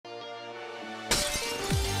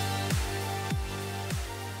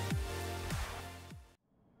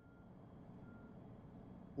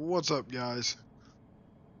What's up, guys?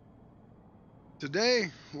 Today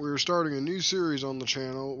we're starting a new series on the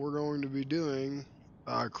channel. We're going to be doing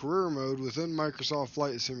career mode within Microsoft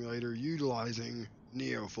Flight Simulator utilizing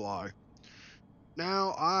Neofly.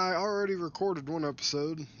 Now, I already recorded one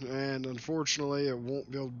episode, and unfortunately it won't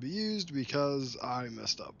be able to be used because I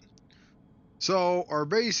messed up. So, our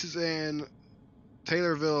base is in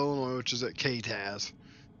Taylorville, Illinois, which is at KTAS.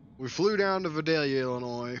 We flew down to Vidalia,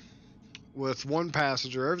 Illinois with one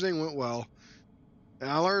passenger. Everything went well. And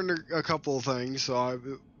I learned a couple of things, so it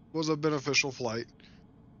was a beneficial flight.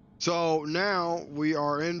 So now we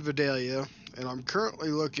are in Vidalia, and I'm currently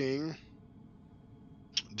looking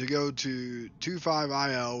to go to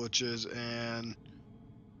 25IL, which is in...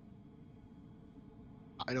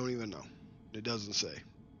 I don't even know. It doesn't say.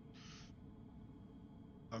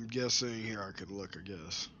 I'm guessing here I could look, I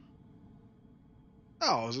guess.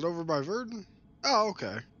 Oh, is it over by Verdun? Oh,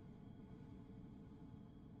 okay.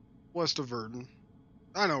 West of Verdun.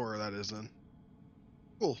 I know where that is then.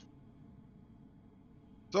 Cool.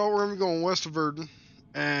 So we're going to be going west of Verdun,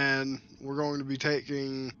 and we're going to be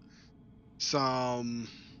taking some...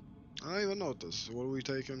 I don't even know what this is. What are we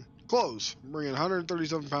taking? Clothes. I'm bringing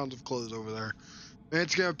 137 pounds of clothes over there. And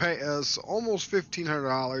it's going to pay us almost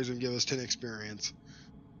 $1,500 and give us 10 experience.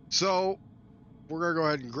 So, we're going to go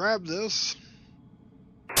ahead and grab this.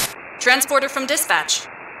 Transporter from dispatch.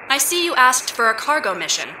 I see you asked for a cargo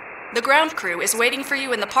mission. The ground crew is waiting for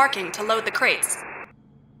you in the parking to load the crates.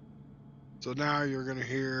 So now you're going to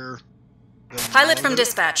hear... Pilot from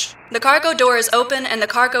dispatch. The cargo door is open and the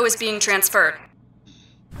cargo is being transferred.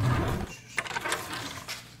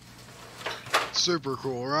 Super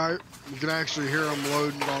cool, right? You can actually hear them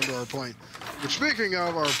loading onto our plane. But speaking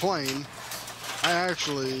of our plane, I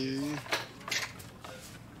actually...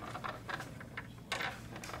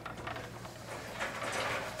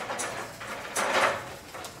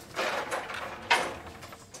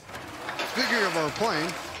 Speaking of our plane,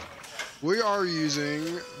 we are using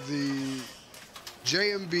the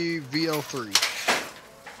JMB VL3.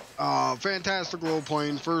 Fantastic little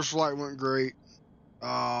plane. First flight went great.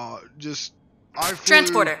 I flew...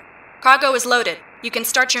 Transporter. Cargo is loaded. You can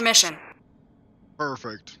start your mission.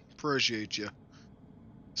 Perfect. Appreciate you.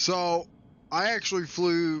 So, I actually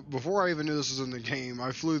flew, before I even knew this was in the game,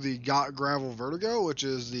 I flew the Got Gravel Vertigo, which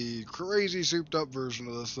is the crazy souped up version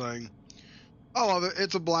of this thing. I love it.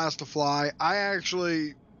 It's a blast to fly. I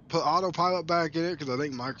actually put autopilot back in it because I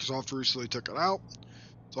think Microsoft recently took it out.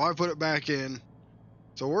 So I put it back in.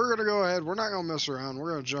 So we're going to go ahead. We're not going to mess around.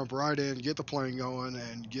 We're going to jump right in, get the plane going,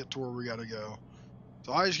 and get to where we got to go.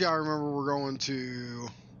 So I just got to remember we're going to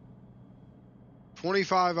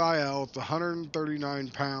 25IL with 139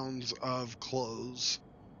 pounds of clothes.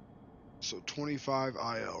 So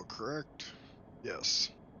 25IL, correct? Yes.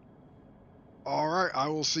 Alright, I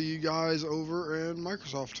will see you guys over in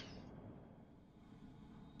Microsoft.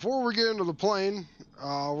 Before we get into the plane,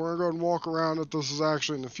 we're going to go and walk around it. This is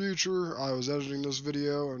actually in the future. I was editing this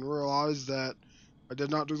video and realized that I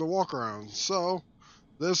did not do the walk around. So,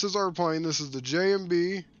 this is our plane. This is the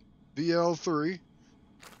JMB VL3.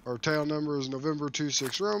 Our tail number is November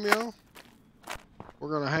 26 Romeo.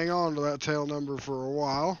 We're going to hang on to that tail number for a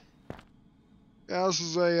while. Yeah, this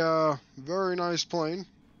is a very nice plane.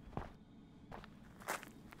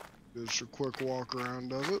 Just a quick walk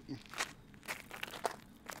around of it.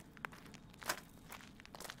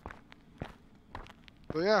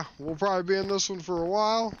 But yeah, we'll probably be in this one for a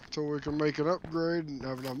while until we can make an upgrade and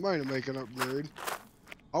have enough money to make an upgrade.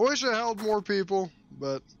 I wish it held more people,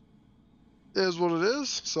 but it is what it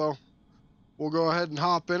is. So we'll go ahead and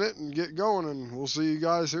hop in it and get going, and we'll see you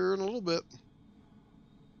guys here in a little bit.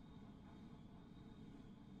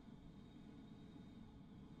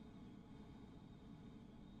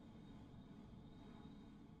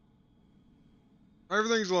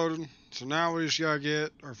 Everything's loaded, so now we just gotta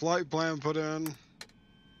get our flight plan put in,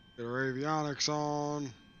 get our avionics on,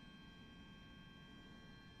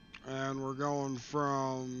 and we're going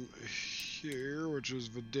from here, which is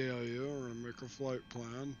Vidalia. We're gonna make a flight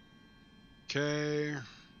plan. K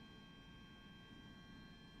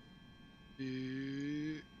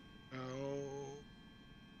E L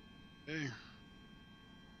A.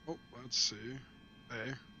 Oh, let's see.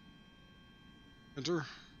 A. Enter.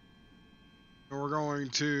 And we're going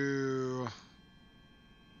to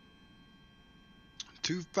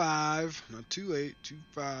 25, not 28,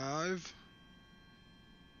 25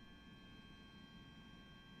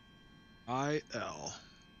 IL.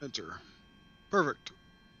 Enter. Perfect.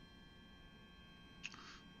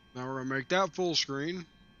 Now we're going to make that full screen.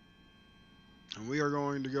 And we are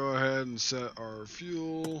going to go ahead and set our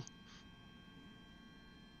fuel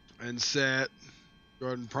and set Go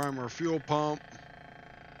ahead and prime our fuel pump.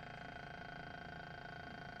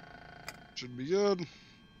 Should be good.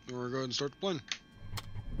 Then we're going to go ahead and start the plane.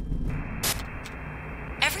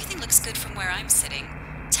 Everything looks good from where I'm sitting.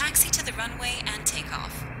 Taxi to the runway and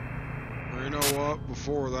takeoff. Well, you know what?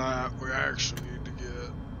 Before that, we actually need to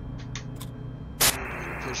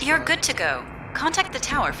get You're good to go. Contact the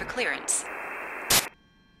tower for clearance.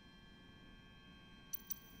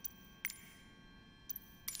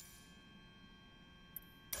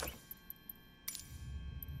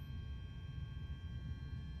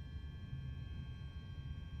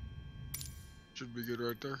 Should be good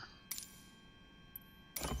right there.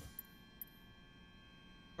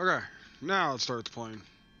 Okay, now let's start the plane.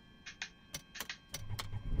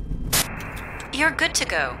 You're good to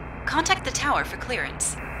go. Contact the tower for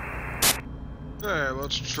clearance. Okay,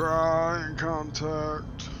 let's try and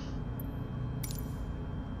contact.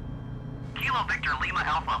 Kilo Victor Lima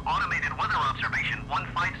Alpha, automated weather observation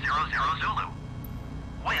 1500 Zulu.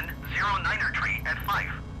 Wind 09er tree at 5.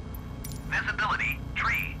 Visibility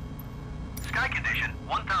tree. Sky condition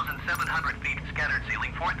 1,700 feet, scattered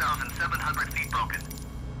ceiling 4,700 feet broken.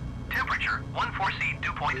 Temperature 14C,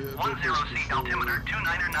 dew point 10C, altimeter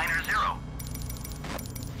 29990.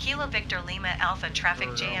 Kilo Victor Lima Alpha traffic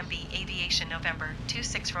JMB Aviation November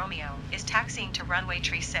 26 Romeo is taxiing to runway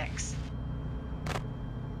 36.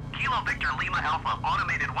 Kilo Victor Lima Alpha,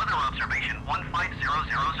 automated weather observation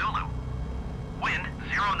 1500 Zulu. Wind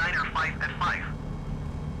 09er 5 at 5.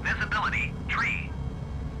 Visibility tree.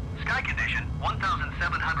 Sky condition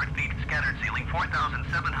 1,700 feet, scattered ceiling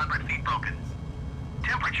 4,700 feet broken.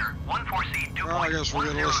 Temperature 14C, dew point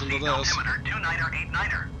 10C, altimeter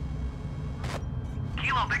 299er.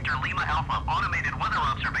 Kilo Victor Lima Alpha, automated weather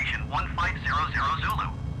observation 1500 Zulu.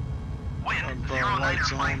 Wind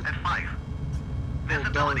 09er 5 at 5.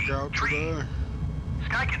 Visibility tree.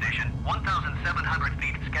 Sky condition 1,700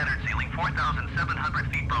 feet, scattered ceiling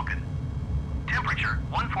 4,700 feet broken. Temperature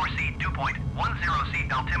 14C, dew point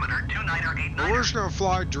 10C, altimeter 299er. We're just gonna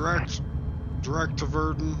fly direct to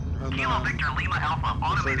Verdun, and Kilo Victor Lima Alpha,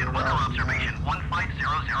 automated weather observation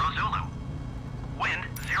 1500 Zulu. Wind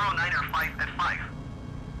 09er 5 at 5.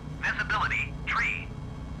 Visibility tree.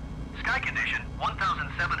 Sky condition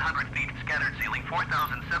 1,700 feet, scattered ceiling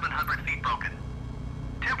 4,700 feet broken.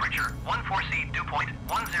 Temperature 14C, dew point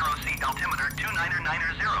 10C, altimeter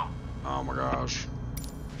 299er. Oh my gosh.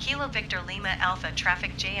 Kilo Victor Lima Alpha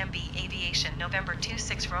traffic JMB Aviation November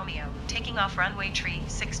 26 Romeo taking off runway tree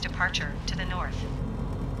 6 departure to the north.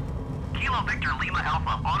 Kilo Victor Lima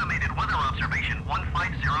Alpha, automated weather observation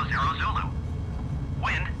 1500 Zulu.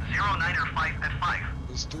 Wind 09er 5 at 5.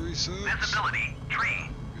 It's 36. Visibility tree.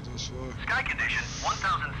 Be this way. Sky condition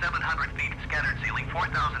 1,700 feet, scattered ceiling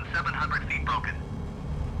 4,700 feet broken.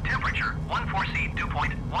 Temperature 14C, dew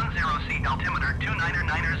point 10C, altimeter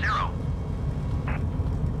 299er.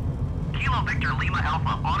 Kilo Victor Lima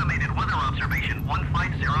Alpha, automated weather observation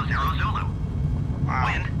 1500 Zulu. Wow.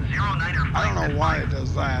 Wind 09er 5 I don't know at why 5. it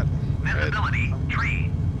does that. Visibility tree.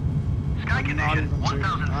 Sky condition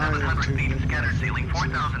 1,700 feet, scattered ceiling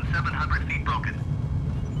 4,700 feet broken.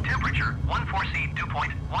 Temperature 14C, dew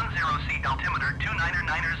point 10C, altimeter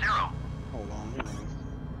 299er. Hold on.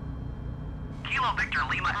 Kilo Victor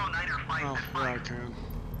Lima 09er 5 Oh, at yeah, I 5. can.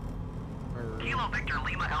 Kilo Victor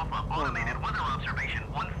Lima Alpha, automated weather observation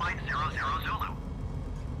 1500 Zulu.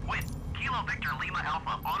 Wind. Kilo Victor Lima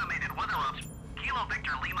Alpha, automated weather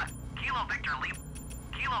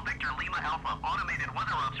Kilo Victor Lima Alpha, automated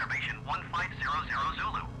weather observation 1500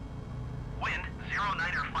 Zulu. Wind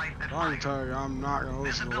 09er 5 at 5. I can tell you, I'm not gonna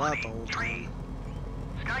listen to that the whole tree.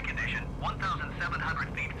 time. Sky condition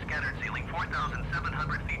 1,700 feet, scattered ceiling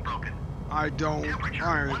 4,700 feet broken. I ain't going the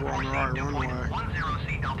right runway.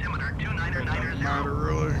 10C, altimeter It doesn't matter 299er.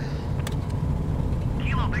 really.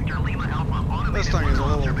 Kilo Victor Lima Alpha, automated This thing is a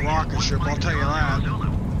weather little observation rocket ship, I'll tell you 1500 that. Zulu.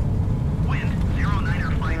 Wind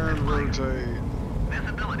 09er 5 at And 5. rotate.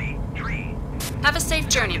 Visibility tree. Have a safe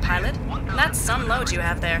journey, pilot. That's some load you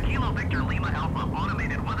have there. Kilo Victor Lima Alpha,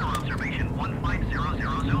 automated weather observation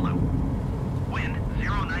 1500 Zulu. Wind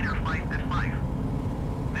 09er 5 at 5.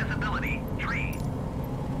 Visibility tree.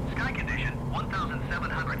 Sky condition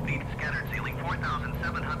 1,700 feet, scattered ceiling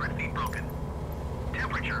 4,700 feet broken.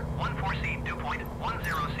 Temperature 14C, dew point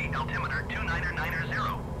 10C, altimeter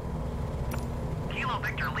 299er. Kilo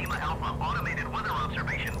Victor Lima Alpha, automated weather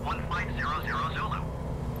observation 1500 Zulu.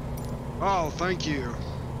 Oh, thank you.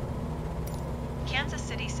 Kansas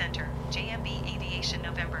City Center, JMB Aviation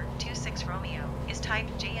November 26 Romeo is type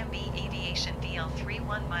JMB Aviation VL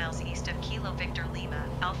 31 miles east of Kilo Victor Lima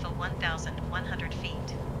Alpha 1,100 feet.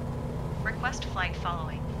 Request flight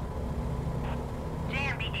following.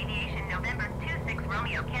 JMB JMB Aviation November 26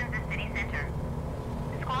 Romeo, Kansas City Center.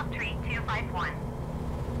 Squawk Tree 251.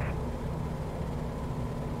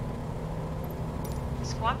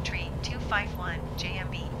 Squawk Tree 251,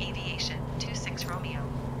 JMB Aviation 26 Romeo.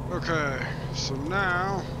 Okay, so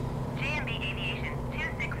now... JMB Aviation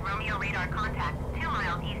 26 Romeo radar contact 2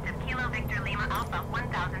 miles east of Kilo Victor Lima Alpha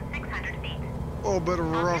 1,600 feet. A little bit of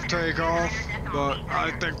a rough takeoff, but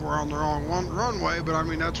I think we're on the wrong runway, but I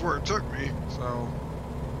mean, that's where it took me, so...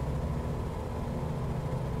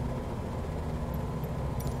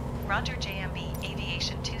 Roger, JMB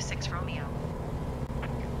Aviation 26 Romeo.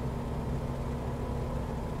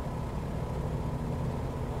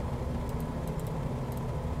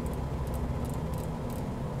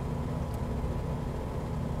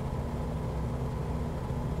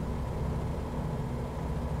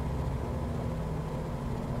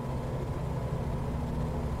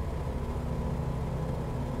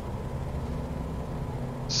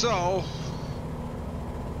 So,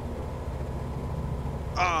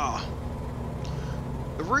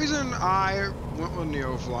 the reason I went with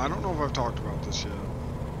Neofly, I don't know if I've talked about this yet.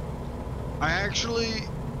 I actually,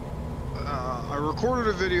 I recorded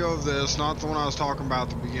a video of this, not the one I was talking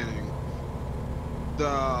about at the beginning.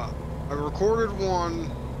 I recorded one,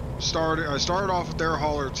 I started off with Air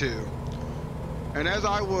Hauler 2. And as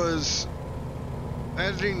I was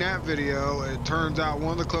editing that video, it turns out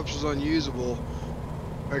one of the clips was unusable.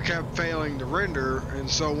 It kept failing to render, and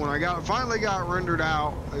so when I finally got rendered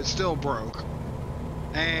out, it still broke.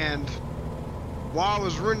 And while I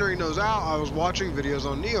was rendering those out, I was watching videos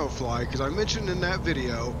on Neofly, because I mentioned in that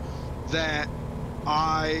video that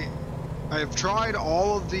I have tried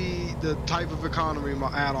all of the type of economy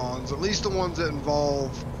add-ons, at least the ones that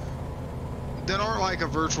aren't like a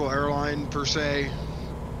virtual airline per se,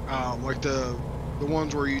 like the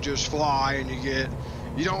ones where you just fly and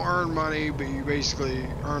you don't earn money, but you basically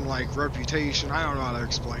earn like reputation. I don't know how to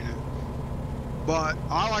explain it. But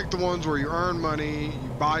I like the ones where you earn money, you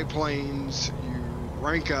buy planes, you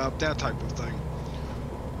rank up, that type of thing.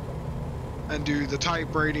 And do the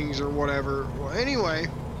type ratings or whatever. Well, anyway,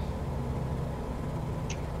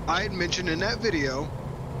 I had mentioned in that video,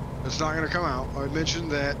 it's not going to come out, I had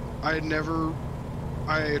mentioned that I had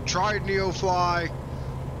tried Neofly,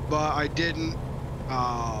 but I didn't,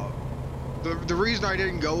 the reason I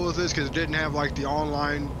didn't go with this because it didn't have like the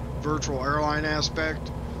online virtual airline aspect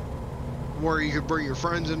where you could bring your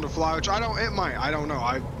friends in to fly, which I don't know.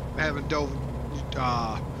 I haven't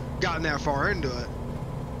gotten that far into it.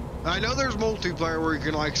 I know there's multiplayer where you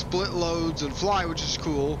can like split loads and fly, which is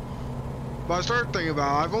cool. But I started thinking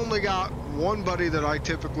about I've only got one buddy that I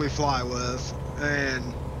typically fly with, and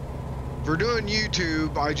for doing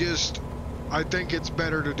YouTube, I think it's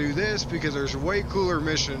better to do this because there's way cooler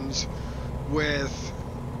missions with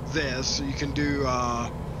this. You can do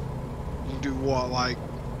what, like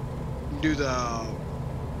do the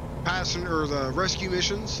passenger or the rescue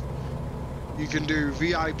missions. You can do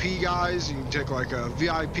VIP guys. You can take like a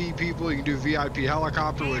VIP people. You can do VIP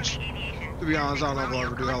helicopter, which to be honest, I don't know if I'll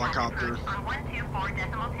ever do helicopter. On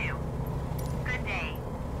 124.2. Good day.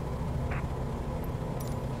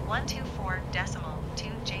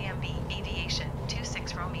 124.2 JMB Aviation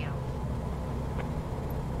 26 Romeo.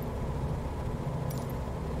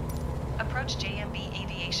 Approach JMB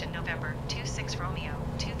Aviation November 26 Romeo,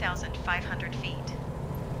 2,500 feet.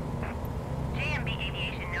 JMB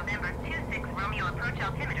Aviation November 26 Romeo approach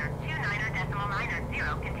altimeter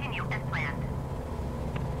 29.90, continue as planned.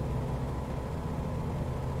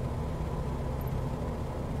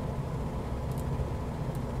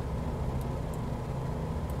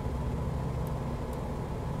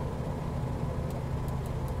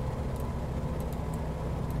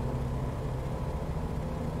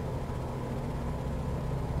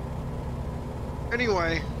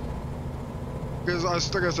 Anyway, because like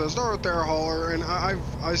I said, I started with Air Hauler, and I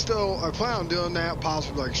plan on doing that,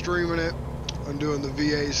 possibly like streaming it and doing the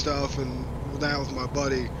VA stuff and that with my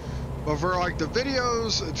buddy. But for like the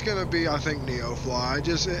videos, it's gonna be, I think, Neofly.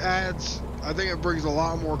 I think it brings a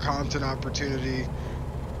lot more content opportunity.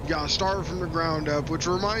 You gotta start from the ground up, which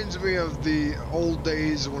reminds me of the old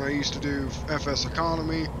days when I used to do FS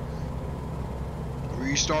Economy, where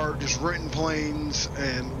you start just renting planes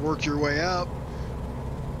and work your way up.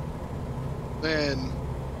 And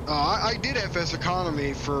I did FS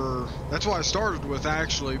Economy that's what I started with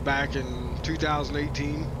actually back in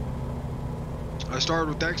 2018. I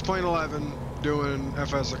started with X-Plane 11 doing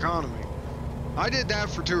FS Economy. I did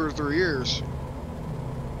that for 2 or 3 years,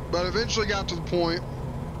 but eventually got to the point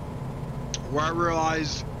where I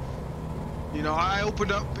realized, I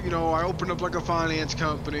opened up like a finance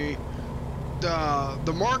company.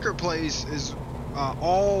 The marketplace is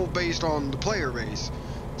all based on the player base.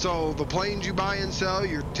 So the planes you buy and sell,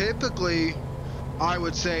 you're typically, I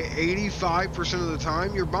would say 85% of the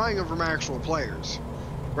time, you're buying them from actual players.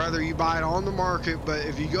 Whether you buy it on the market, but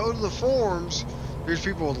if you go to the forums, there's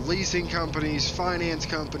people with leasing companies, finance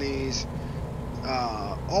companies,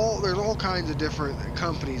 there's all kinds of different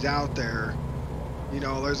companies out there. You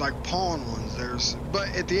know, there's like pawn ones,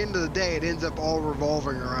 but at the end of the day, it ends up all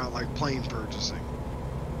revolving around like plane purchasing.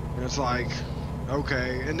 And it's like,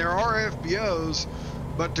 okay, and there are FBOs,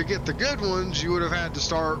 but to get the good ones, you would have had to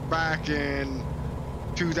start back in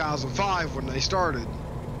 2005 when they started.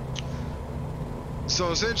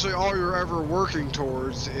 So essentially all you're ever working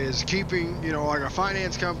towards is keeping, you know, like a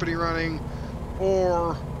finance company running,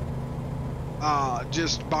 or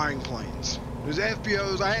just buying planes. There's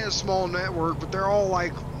FBOs, I had a small network, but they're all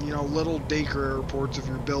like, you know, little dinker airports if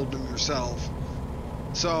you're building them yourself.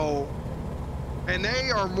 So, and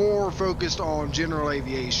they are more focused on general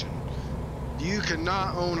aviation. You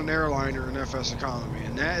cannot own an airliner in FS economy,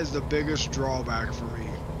 and that is the biggest drawback for me.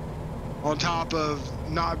 On top of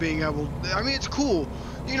not being able, I mean, it's cool.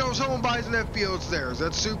 You know, someone buys an FBO, it's theirs.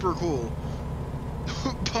 That's super cool.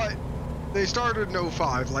 But they started in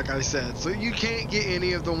 05, like I said, so you can't get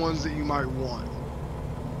any of the ones that you might want.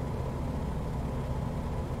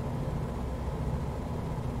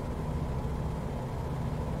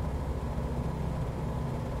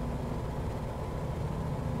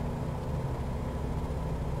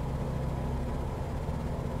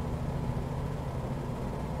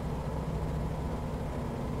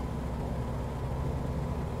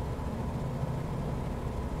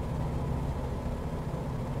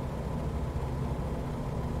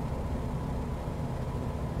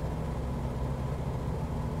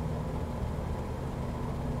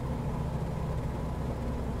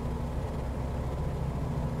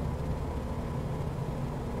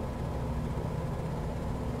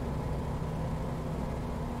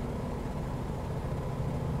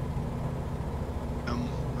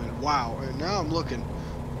 Wow, and now I'm looking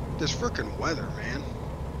at this frickin' weather, man.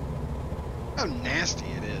 How nasty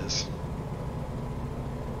it is.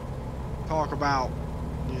 Talk about,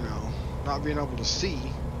 you know, not being able to see.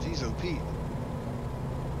 Jeez, oh Pete.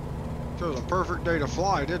 Chose a perfect day to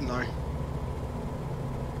fly, didn't I?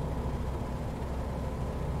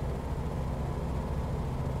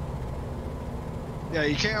 Yeah,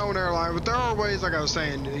 you can't own airline, but there are ways, like I was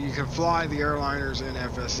saying, you can fly the airliners in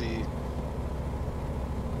FSE.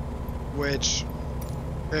 Which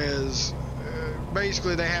is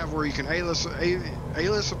basically they have where you can alias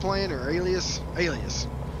a plane, or alias.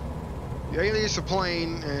 You alias a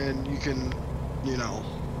plane, and you can, you know,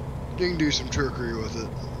 you can do some trickery with it.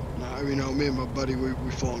 Now, you know, me and my buddy, we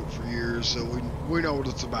flown it for years, so we know what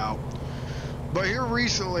it's about. But here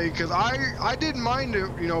recently, because I didn't mind it,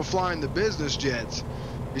 you know, flying the business jets,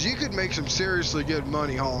 because you could make some seriously good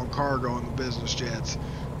money hauling cargo on the business jets.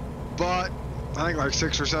 But I think like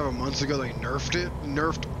 6 or 7 months ago they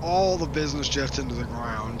nerfed all the business jets into the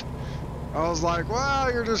ground. I was like, well,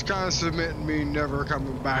 you're just kind of submitting me never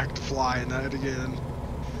coming back to flying that again.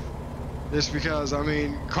 Just because, I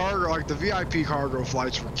mean, cargo, like the VIP cargo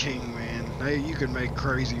flights were king, man. Hey, you could make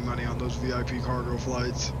crazy money on those VIP cargo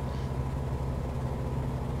flights.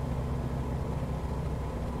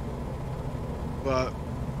 But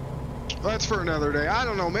that's for another day. I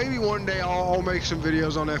don't know. Maybe one day I'll make some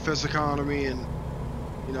videos on FS economy and,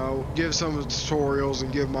 you know, give some of the tutorials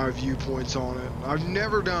and give my viewpoints on it. I've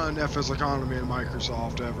never done FS economy in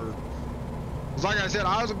Microsoft ever. Like I said,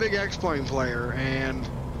 I was a big X-Plane player, and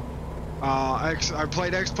I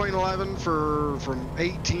played X-Plane 11 from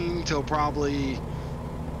 18 till probably,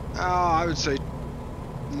 I would say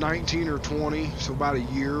 19 or 20, so about a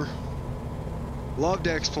year. Loved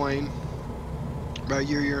X-Plane. About a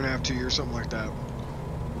year and a half, 2 years, something like that.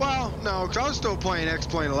 Well, no, because I was still playing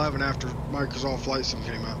X-Plane 11 after Microsoft Flight Sim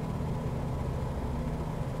came out.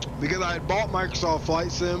 Because I had bought Microsoft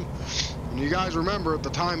Flight Sim, and you guys remember at the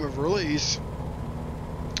time of release,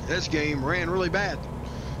 this game ran really bad.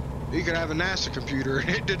 You could have a NASA computer,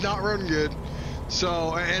 and it did not run good.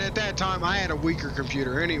 So, and at that time, I had a weaker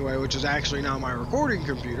computer anyway, which is actually now my recording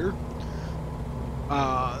computer.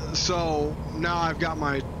 So, now I've got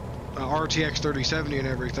my RTX 3070 and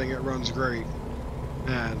everything. It runs great.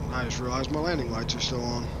 And I just realized my landing lights are still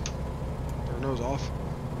on. Turn those off.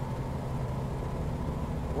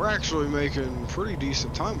 We're actually making pretty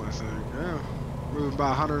decent time, I think. Yeah. Moving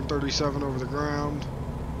about 137 over the ground.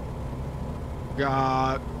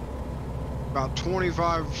 Got about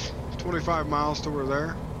 25 miles till we're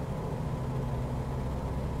there.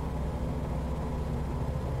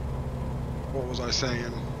 What was I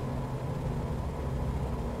saying?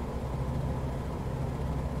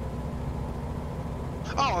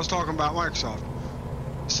 Oh, I was talking about Microsoft.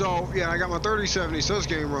 So, yeah, I got my 3070, so this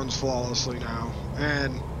game runs flawlessly now.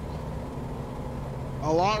 And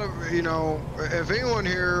a lot of, you know, if anyone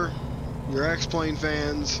here, you're X-Plane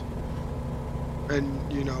fans,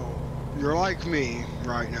 and, you know, you're like me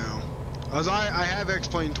right now. As I have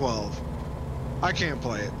X-Plane 12. I can't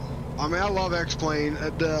play it. I mean, I love X-Plane.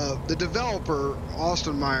 The developer,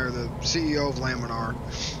 Austin Meyer, the CEO of Laminar,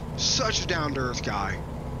 such a down-to-earth guy.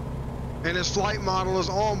 And his flight model is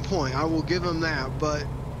on point. I will give him that. But,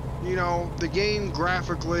 you know, the game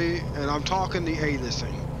graphically, and I'm talking the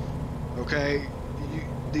aliasing, okay?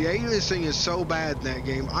 The aliasing is so bad in that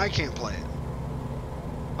game, I can't play it.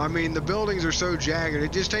 I mean, the buildings are so jagged,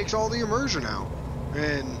 it just takes all the immersion out.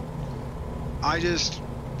 And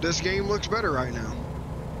this game looks better right now.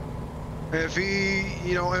 If he,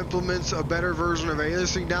 you know, implements a better version of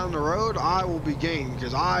aliasing down the road, I will be game,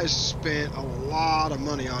 because I spent a lot of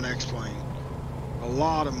money on X-Plane. A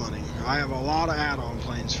lot of money. I have a lot of add-on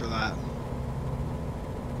planes for that.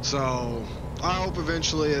 So, I hope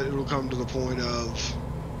eventually it'll come to the point of,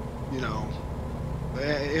 you know,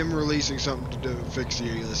 him releasing something to fix the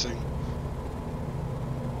aliasing.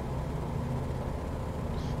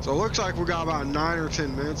 So it looks like we got about 9 or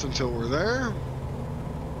 10 minutes until we're there.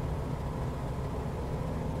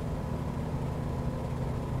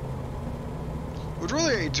 Which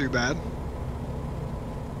really ain't too bad.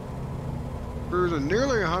 Cruising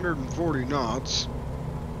nearly 140 knots.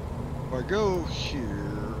 If I go here,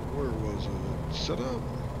 where was it? Set up?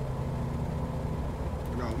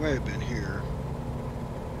 No, it may have been here.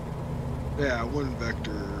 Yeah, wind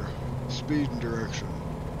vector, speed and direction.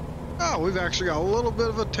 Oh, we've actually got a little bit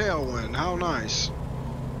of a tailwind. How nice.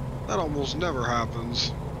 That almost never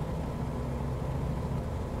happens.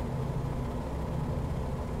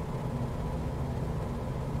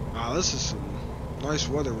 Ah, this is some nice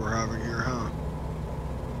weather we're having here, huh?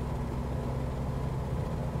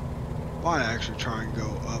 Might actually try and go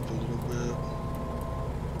up a little bit.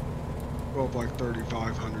 Go up like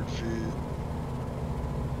 3,500 feet.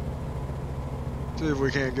 See if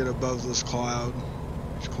we can't get above this cloud.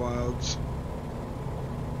 These clouds.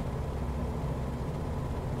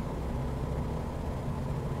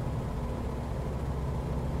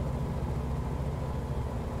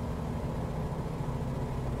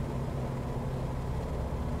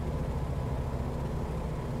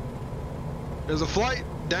 As a flight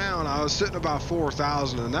down, I was sitting about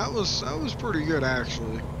 4,000, and that was pretty good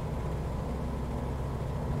actually.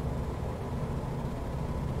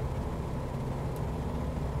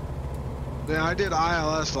 Yeah, I did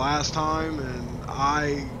ILS last time, and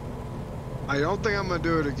I don't think I'm gonna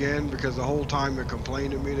do it again because the whole time it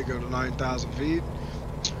complained at me to go to 9,000 feet,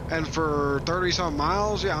 and for 30-some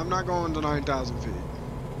miles, yeah, I'm not going to 9,000 feet.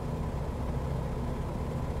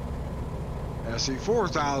 Yeah, see,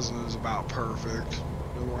 4,000 is about perfect.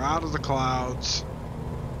 And we're out of the clouds.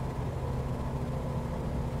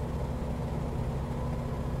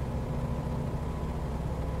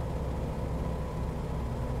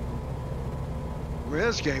 I mean,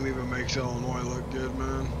 this game even makes Illinois look good,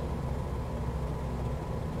 man.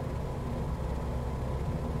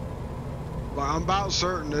 But I'm about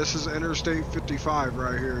certain this is Interstate 55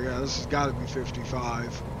 right here. Yeah, this has got to be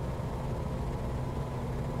 55.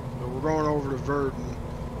 So we're going over to Verdun.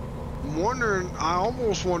 I'm wondering, I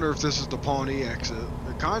almost wonder if this is the Pawnee exit.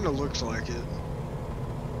 It kind of looks like it.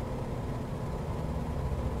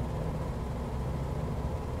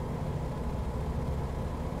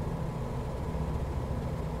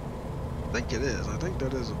 I think it is. I think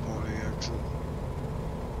that is a Pawnee exit.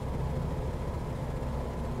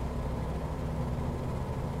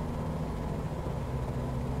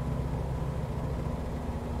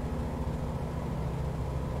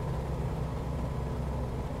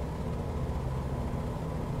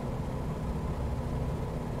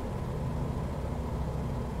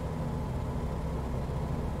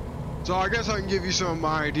 So I guess I can give you some of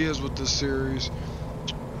my ideas with this series.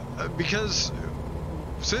 Because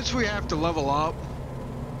since we have to level up,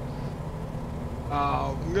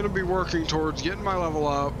 I'm going to be working towards getting my level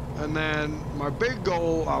up. And then my big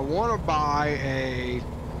goal, I want to buy a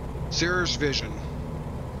Cirrus Vision.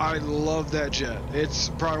 I love that jet. It's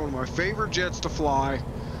probably one of my favorite jets to fly.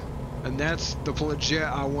 And that's the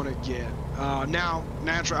jet I want to get. Now,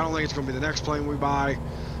 naturally, I don't think it's going to be the next plane we buy.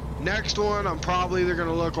 Next one, I'm probably either going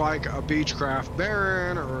to look like a Beechcraft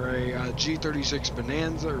Baron or a G36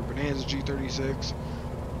 Bonanza or Bonanza G36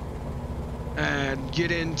 and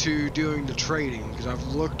get into doing the trading, because I've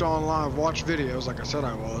looked online, I've watched videos like I said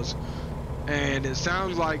I was, and it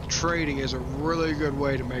sounds like trading is a really good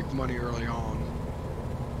way to make money early on.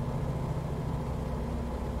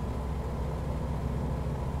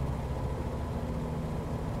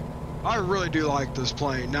 really do like this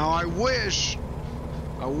plane. Now I wish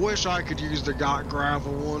I could use the Got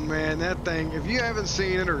Gravel one, man. That thing, if you haven't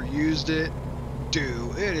seen it or used it,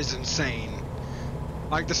 do. It is insane.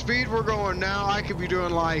 Like the speed we're going now, I could be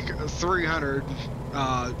doing like 300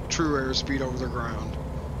 true air speed over the ground.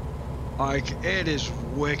 Like, it is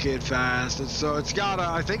wicked fast. It's got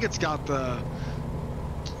I think it's got the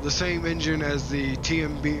same engine as the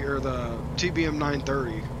TMB or the TBM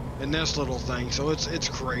 930 in this little thing, so it's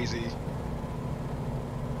crazy.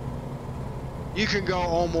 You can go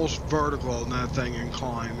almost vertical in that thing and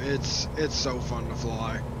climb. It's so fun to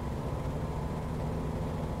fly.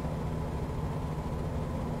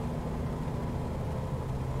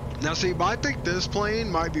 Now see, I think this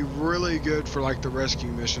plane might be really good for like the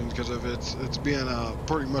rescue missions because of it's being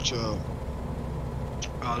pretty much a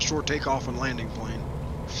short takeoff and landing plane.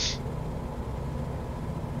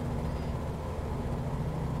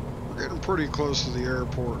 We're getting pretty close to the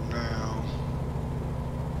airport now.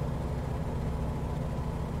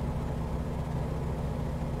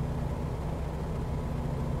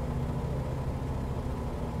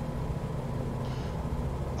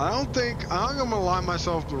 I'm gonna line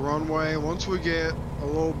myself the runway once we get a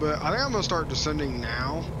little bit. I think I'm gonna start descending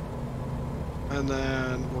now, and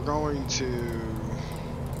then I'm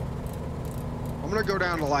gonna go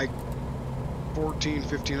down to like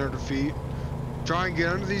 1,500 feet, try and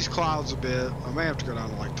get under these clouds a bit. I may have to go down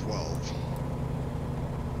to like 12,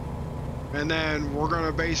 and then we're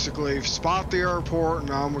gonna basically spot the airport,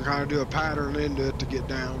 and I'm gonna kind of do a pattern into it to get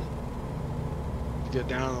down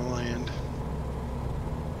and land.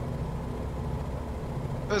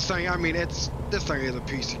 This thing, I mean, this thing is a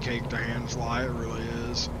piece of cake to hand fly. It really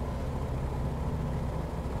is.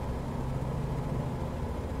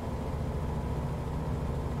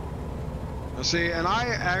 Now see, and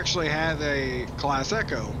I actually have a Class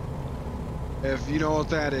Echo. If you know what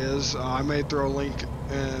that is, I may throw a link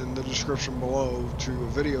in the description below to a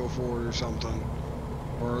video for it or something,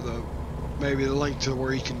 or maybe the link to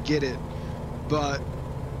where you can get it. But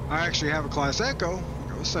I actually have a Class Echo,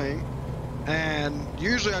 like I was saying. And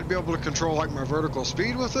usually I'd be able to control like my vertical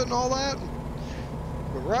speed with it and all that.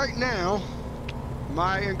 But right now,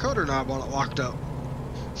 my encoder knob on it locked up.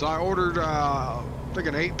 So I ordered, I think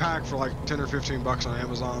an 8-pack for like 10 or 15 bucks on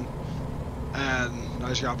Amazon. And I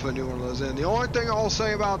just gotta put a new one of those in. The only thing I'll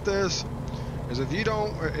say about this is if you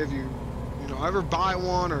ever buy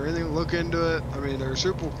one or anything, look into it. I mean, they're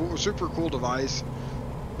super cool device.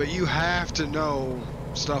 But you have to know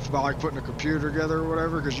stuff about like putting a computer together or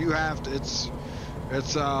whatever, because you have to,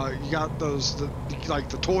 you got those like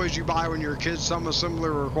the toys you buy when you're a kid, some assembly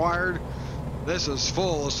required. This is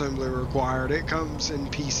full assembly required. It comes in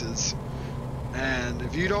pieces, and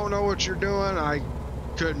if you don't know what you're doing, I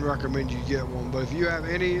couldn't recommend you get one. But if you have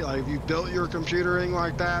any, like if you built your computer anything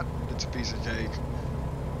like that, it's a piece of cake.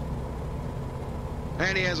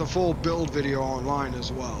 And he has a full build video online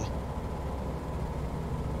as well,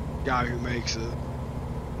 guy who makes it.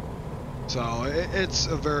 So it's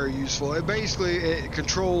a very useful. It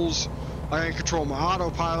controls. I can control my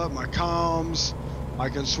autopilot, my comms. I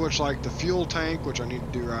can switch like the fuel tank, which I need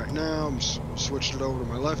to do right now. I'm switched it over to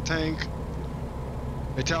my left tank.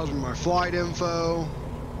 It tells me my flight info.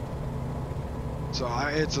 So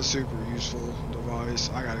it's a super useful device.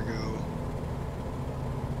 I gotta go.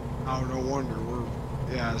 Oh, no wonder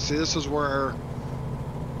yeah. See, this is where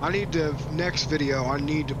I need to next video. I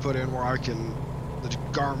need to put in where I can the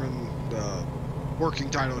Garmin. Working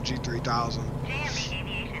title G3000. JMB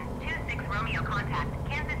Aviation 26 Romeo contact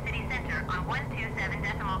Kansas City Center on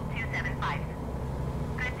 127.275.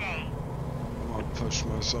 Good day. I'm gonna push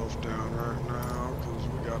myself down right now because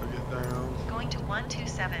we gotta get down. Going to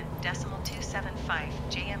 127.275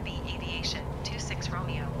 JMB Aviation 26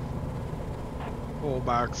 Romeo. Pull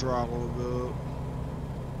back throttle a bit.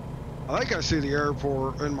 I think I see the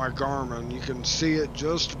airport in my Garmin. You can see it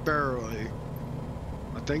just barely.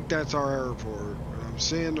 I think that's our airport, and I'm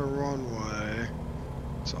seeing the runway,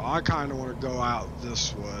 so I kind of want to go out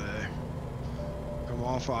this way. Come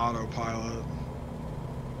off of autopilot.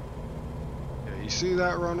 Yeah, you see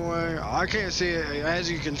that runway? I can't see it,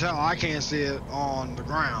 as you can tell, I can't see it on the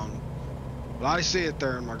ground, but I see it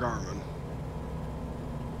there in my Garmin.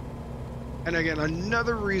 And again,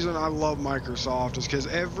 another reason I love Microsoft is because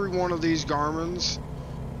every one of these Garmins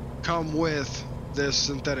come with this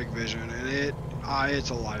synthetic vision, and it's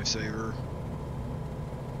a lifesaver,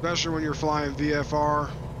 especially when you're flying VFR.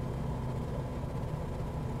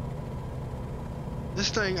 This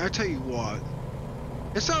thing, I tell you what,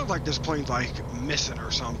 it sounds like this plane's like missing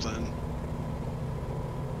or something.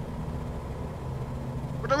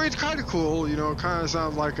 But I mean, it's kind of cool, you know. It kind of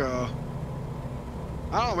sounds like a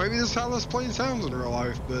I don't know, maybe this is how this plane sounds in real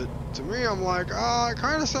life, but to me, I'm like, it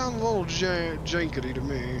kind of sounds a little jankety to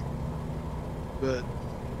me. But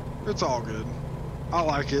it's all good. I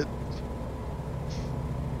like it.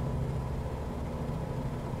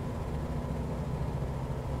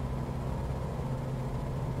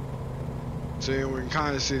 See, we can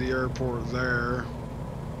kind of see the airport there.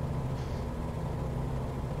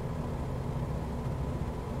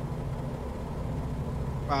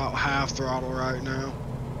 About half throttle right now.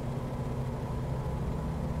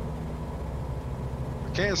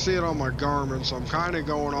 I can't see it on my Garmin, so I'm kind of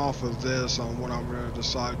going off of this on when I'm going to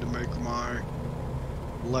decide to make my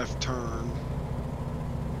left turn.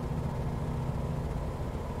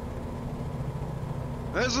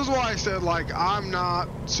 This is why I said, like, I'm not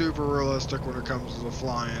super realistic when it comes to the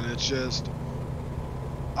flying. It's just,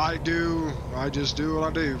 I just do what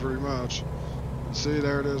I do, pretty much. See,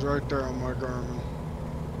 there it is right there on my Garmin.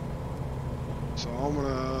 So I'm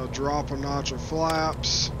gonna drop a notch of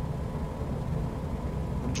flaps.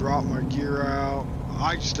 Drop my gear out.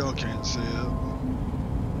 I still can't see it.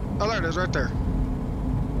 Oh, there it is right there.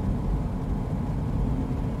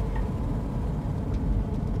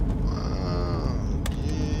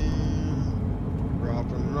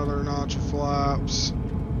 Dropping another notch of flaps.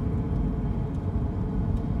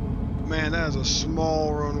 Man, that is a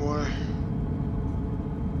small runway.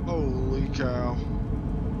 Holy cow.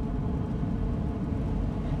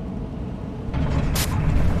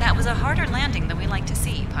 That was a harder landing than we like to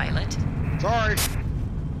see, pilot. Sorry.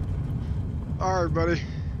 Alright, buddy.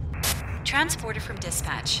 Transporter from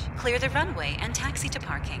dispatch. Clear the runway and taxi to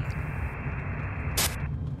parking.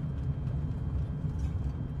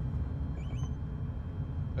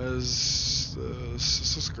 As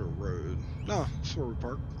Cisco Road. No, that's where we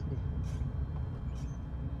park. Cool.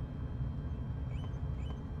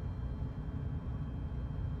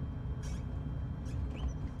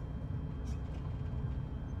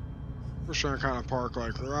 We're trying to kind of park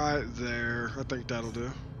like right there. I think that'll do.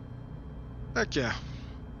 Heck yeah.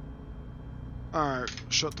 Alright,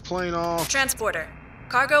 shut the plane off. Transporter.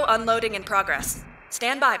 Cargo unloading in progress.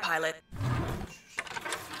 Stand by, pilot.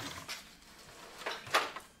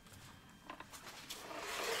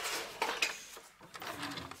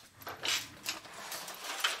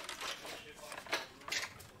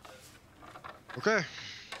 Okay.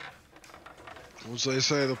 Once they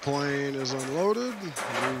say the plane is unloaded,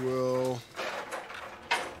 we will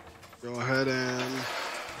go ahead and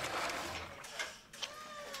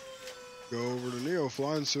go over to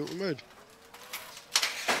Neofly and see what we made.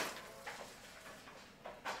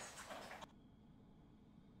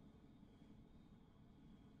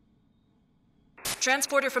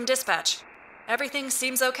 Transporter from dispatch. Everything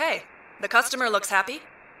seems okay. The customer looks happy.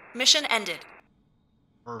 Mission ended.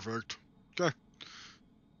 Perfect. Okay.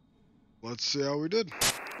 Let's see how we did.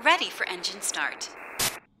 Ready for engine start.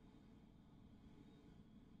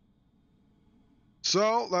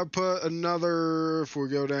 So that put another, if we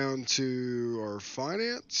go down to our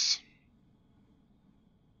finance,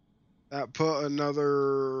 that put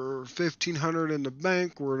another 1,500 in the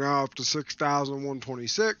bank. We're now up to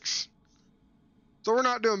 6,126. So we're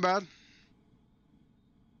not doing bad.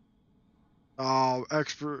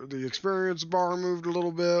 The experience bar moved a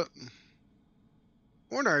little bit.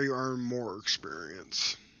 I wonder how you earn more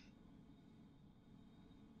experience.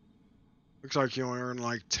 Looks like you only earn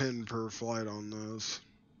like 10 per flight on those.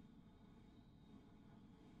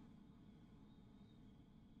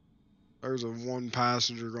 There's a one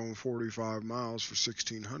passenger going 45 miles for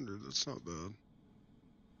 1,600. That's not bad.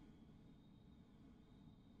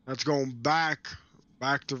 That's going back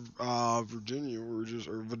to Virginia, or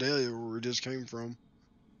Vidalia, where we just came from.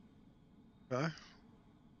 Okay.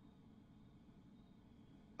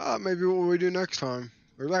 Maybe what we do next time.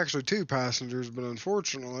 There's actually 2 passengers, but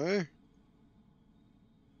unfortunately,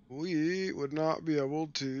 we would not be able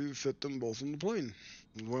to fit them both in the plane.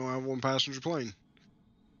 We don't have one passenger plane.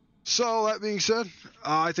 So, that being said,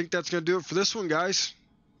 I think that's going to do it for this one, guys.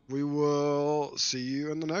 We will see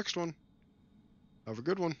you in the next one. Have a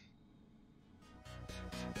good one.